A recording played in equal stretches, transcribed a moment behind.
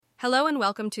Hello and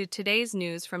welcome to today's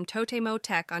news from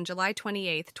TotemoTech on July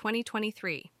 28,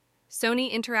 2023.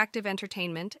 Sony Interactive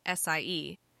Entertainment,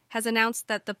 SIE, has announced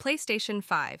that the PlayStation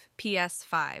 5,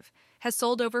 PS5, has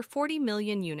sold over 40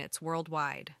 million units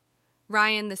worldwide.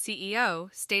 Ryan, the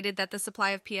CEO, stated that the supply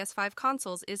of PS5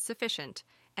 consoles is sufficient,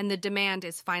 and the demand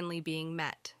is finally being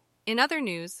met. In other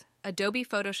news, Adobe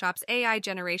Photoshop's AI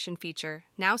generation feature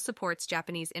now supports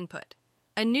Japanese input.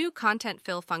 A new content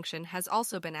fill function has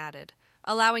also been added,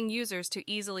 allowing users to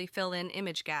easily fill in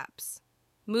image gaps.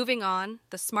 Moving on,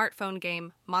 the smartphone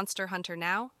game Monster Hunter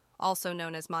Now, also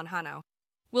known as Monhano,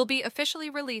 will be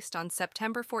officially released on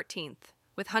September 14th,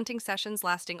 with hunting sessions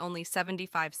lasting only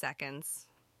 75 seconds.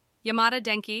 Yamada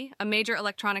Denki, a major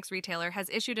electronics retailer, has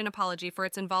issued an apology for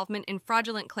its involvement in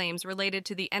fraudulent claims related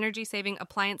to the energy-saving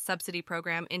appliance subsidy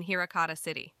program in Hirakata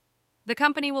City. The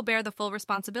company will bear the full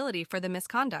responsibility for the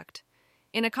misconduct.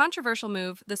 In a controversial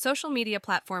move, the social media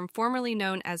platform formerly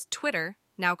known as Twitter,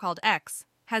 now called X,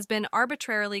 has been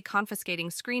arbitrarily confiscating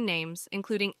screen names,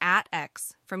 including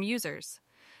 @X, from users.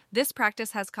 This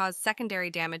practice has caused secondary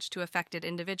damage to affected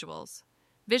individuals.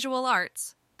 Visual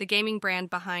Arts, the gaming brand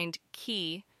behind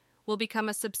Key, will become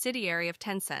a subsidiary of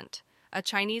Tencent, a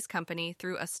Chinese company,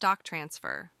 through a stock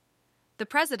transfer. The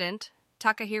president,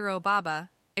 Takahiro Baba,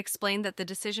 explained that the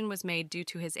decision was made due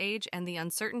to his age and the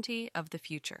uncertainty of the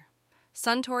future.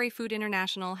 Suntory Food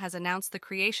International has announced the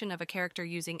creation of a character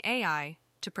using AI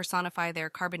to personify their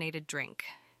carbonated drink,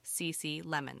 CC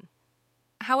Lemon.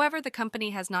 However, the company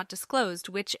has not disclosed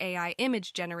which AI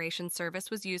image generation service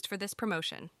was used for this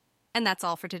promotion. And that's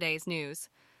all for today's news.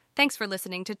 Thanks for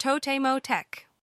listening to TotemoTech.